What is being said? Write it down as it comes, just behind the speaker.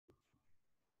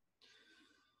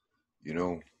You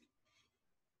know,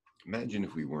 imagine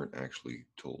if we weren't actually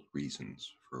told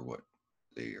reasons for what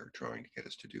they are trying to get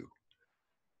us to do.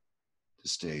 To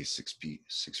stay 6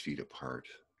 feet apart,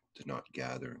 to not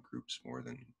gather in groups more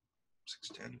than 6,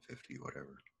 10, 50,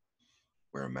 whatever.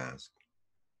 Wear a mask.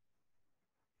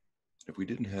 If we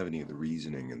didn't have any of the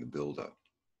reasoning and the build-up,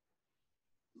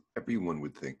 everyone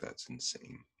would think that's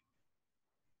insane,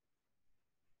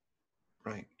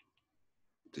 right?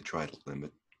 To try to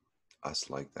limit us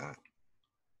like that,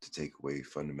 to take away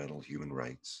fundamental human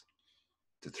rights,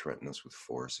 to threaten us with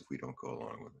force if we don't go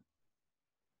along with it.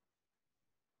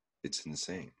 It's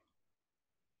insane.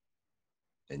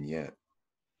 And yet,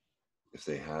 if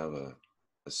they have a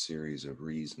series of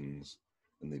reasons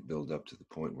and they build up to the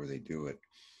point where they do it,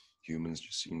 humans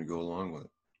just seem to go along with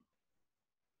it.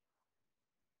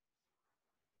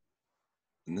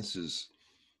 And this is,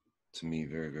 to me,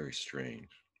 very, very strange.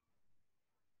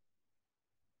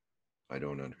 I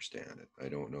don't understand it. I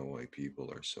don't know why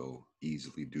people are so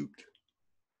easily duped,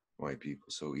 why people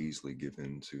so easily give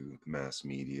in to the mass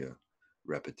media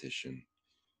repetition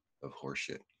of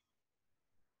horseshit.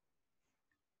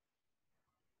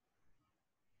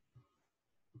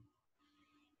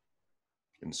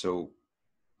 And so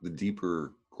the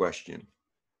deeper question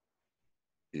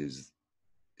is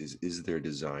is there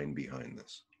design behind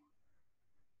this?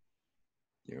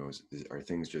 Are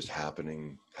things just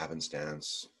happening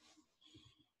happenstance,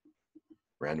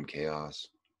 random chaos,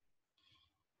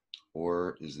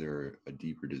 or is there a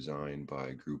deeper design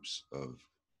by groups of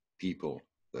people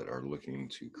that are looking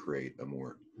to create a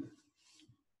more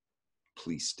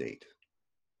police state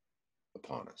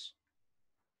upon us?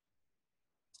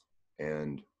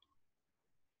 And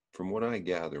from what I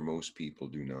gather, most people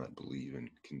do not believe in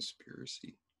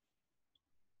conspiracy.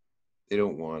 They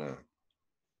don't want to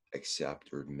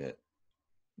accept or admit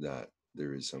that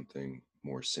there is something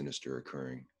more sinister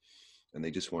occurring, and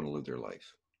they just want to live their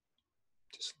life.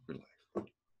 Just live their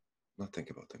life. Not think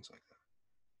about things like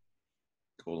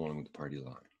that. Go along with the party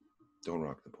line. Don't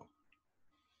rock the boat.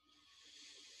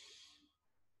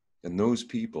 And those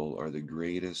people are the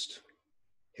greatest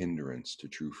hindrance to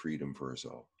true freedom for us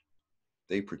all.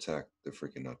 They protect the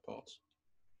freaking nutballs.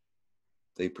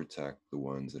 They protect the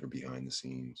ones that are behind the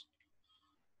scenes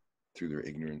through their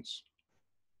ignorance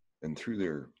and through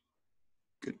their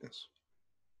goodness.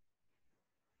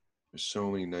 There's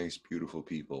so many nice, beautiful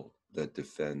people that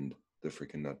defend the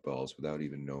freaking nutballs without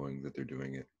even knowing that they're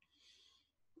doing it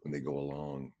when they go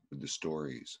along with the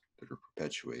stories that are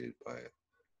perpetuated by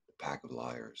a pack of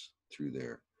liars through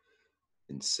their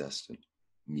incessant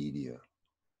media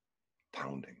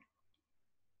pounding.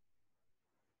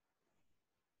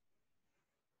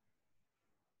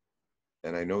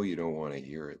 And I know you don't want to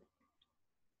hear it.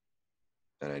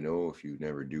 And I know if you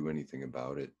never do anything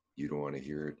about it, you don't want to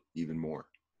hear it even more.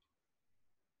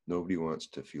 Nobody wants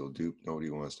to feel duped. Nobody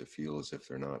wants to feel as if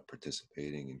they're not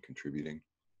participating and contributing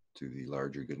to the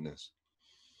larger goodness.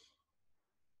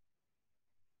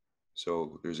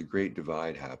 So there's a great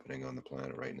divide happening on the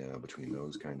planet right now between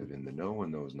those kind of in the know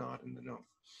and those not in the know,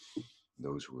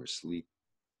 those who are asleep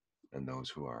and those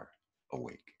who are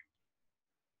awake.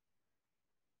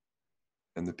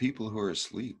 And the people who are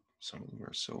asleep, some of them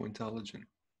are so intelligent,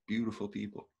 beautiful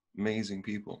people, amazing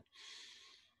people,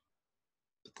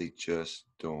 but they just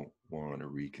don't want to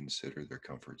reconsider their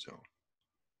comfort zone.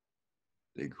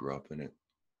 They grew up in it,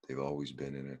 they've always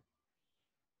been in it,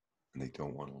 and they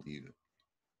don't want to leave it.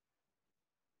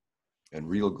 And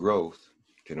real growth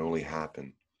can only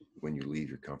happen when you leave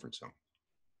your comfort zone.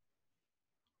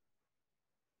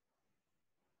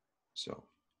 So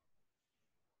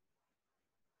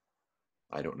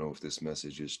I don't know if this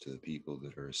message is to the people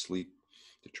that are asleep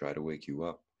to try to wake you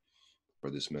up, or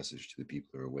this message to the people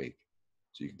that are awake.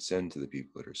 So you can send to the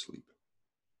people that are asleep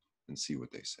and see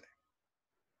what they say.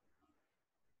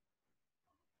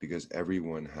 Because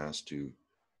everyone has to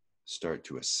start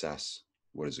to assess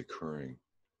what is occurring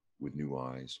with new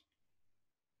eyes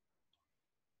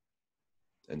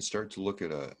and start to look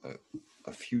at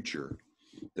a future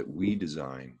that we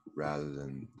design rather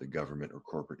than the government or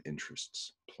corporate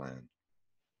interests plan.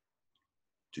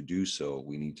 To do so,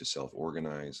 we need to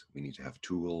self-organize, we need to have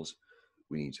tools,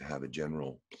 we need to have a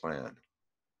general plan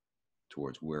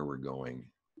towards where we're going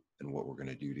and what we're going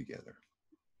to do together.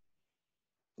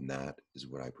 And that is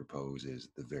what I propose is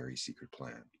the very secret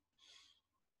plan.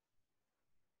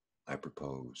 I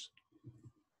propose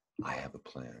I have a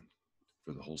plan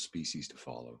for the whole species to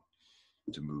follow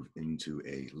to move into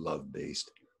a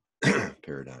love-based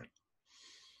paradigm.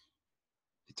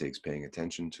 It takes paying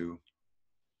attention to,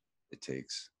 it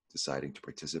takes deciding to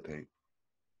participate,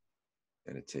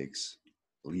 and it takes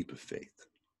a leap of faith.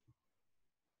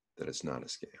 that it's not a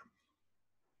scam,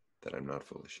 that I'm not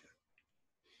full of shit.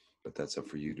 But that's up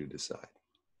for you to decide,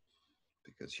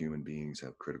 because human beings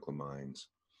have critical minds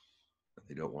and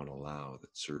they don't want to allow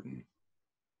that certain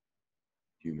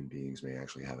human beings may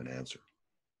actually have an answer.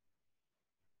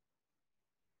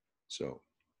 So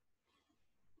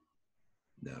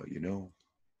now you know,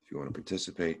 if you want to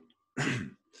participate,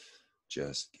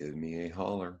 just give me a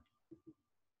holler.